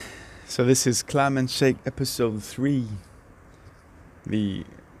So this is Clam and Shake episode 3, the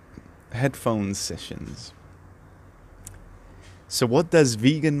headphones sessions. So what does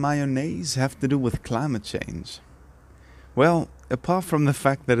vegan mayonnaise have to do with climate change? Well, apart from the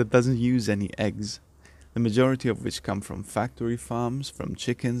fact that it doesn't use any eggs, the majority of which come from factory farms, from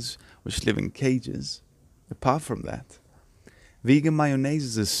chickens which live in cages, apart from that, vegan mayonnaise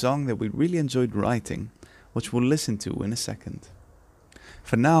is a song that we really enjoyed writing, which we'll listen to in a second.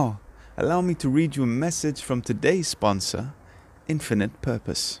 For now, allow me to read you a message from today's sponsor, Infinite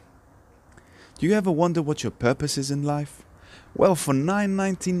Purpose. Do you ever wonder what your purpose is in life? Well, for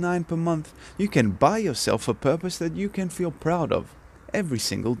 $9.99 per month, you can buy yourself a purpose that you can feel proud of every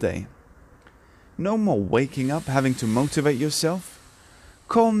single day. No more waking up having to motivate yourself.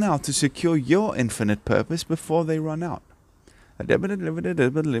 Call now to secure your infinite purpose before they run out.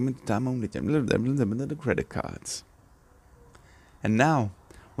 Limited time only, limited credit cards. And now,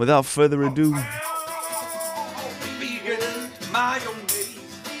 without further ado,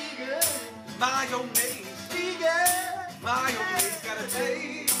 mayonnaise gotta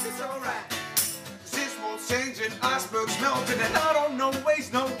taste, it's alright. This won't change and icebergs melting and I don't know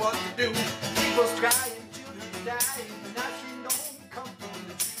what to do. People crying, children dying, and I see no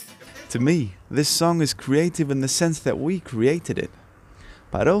comfort. To me, this song is creative in the sense that we created it,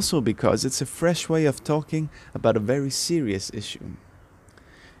 but also because it's a fresh way of talking about a very serious issue.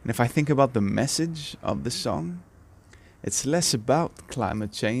 And if I think about the message of the song, it's less about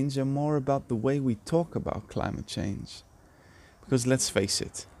climate change and more about the way we talk about climate change. Because let's face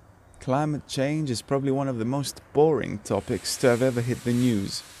it, climate change is probably one of the most boring topics to have ever hit the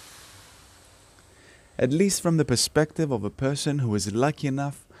news. At least from the perspective of a person who is lucky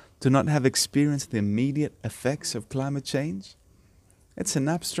enough to not have experienced the immediate effects of climate change, it's an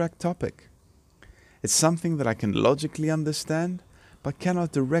abstract topic. It's something that I can logically understand, but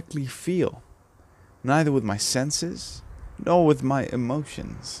cannot directly feel, neither with my senses, nor with my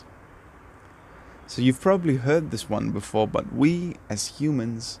emotions. So you've probably heard this one before, but we, as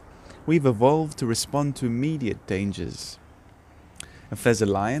humans, we've evolved to respond to immediate dangers. If there's a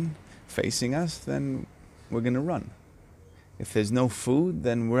lion facing us, then we're gonna run. If there's no food,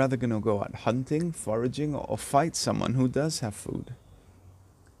 then we're either gonna go out hunting, foraging, or fight someone who does have food.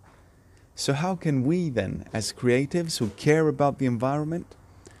 So how can we then, as creatives who care about the environment,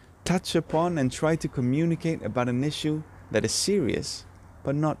 touch upon and try to communicate about an issue that is serious,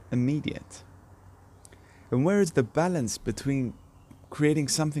 but not immediate? And where is the balance between creating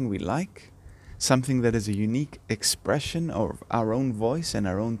something we like, something that is a unique expression of our own voice and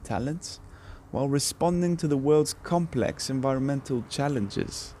our own talents, while responding to the world's complex environmental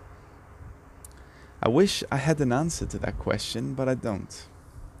challenges? I wish I had an answer to that question, but I don't.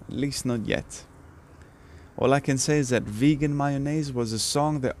 At least not yet. All I can say is that Vegan Mayonnaise was a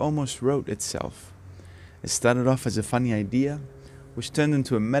song that almost wrote itself. It started off as a funny idea, which turned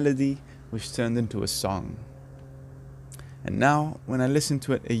into a melody, which turned into a song. And now, when I listen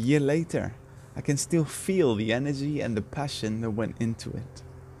to it a year later, I can still feel the energy and the passion that went into it.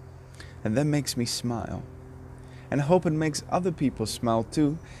 And that makes me smile. And I hope it makes other people smile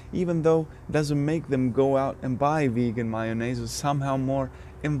too, even though it doesn't make them go out and buy vegan mayonnaise or somehow more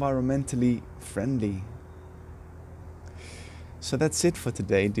environmentally friendly. So that's it for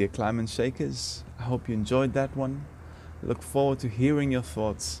today, dear Climate Shakers. I hope you enjoyed that one. I look forward to hearing your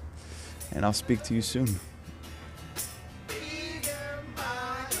thoughts, and I'll speak to you soon.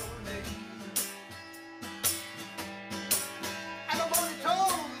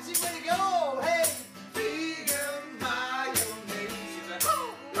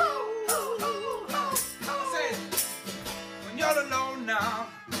 Alone now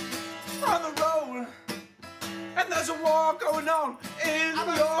on the road, and there's a war going on in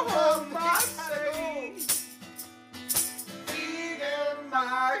your home. I say, vegan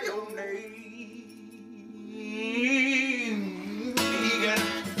mayonnaise, vegan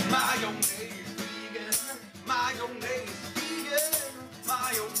mayonnaise, vegan mayonnaise, vegan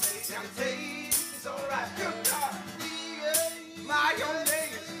mayonnaise. Now taste it's alright. Vegan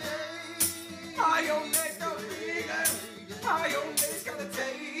mayonnaise, mayonnaise, no vegan. Mayonnaise gotta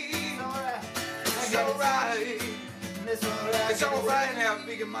taste, alright. It's alright. It's alright. It's alright. Have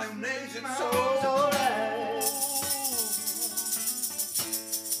vegan mayonnaise. It's alright.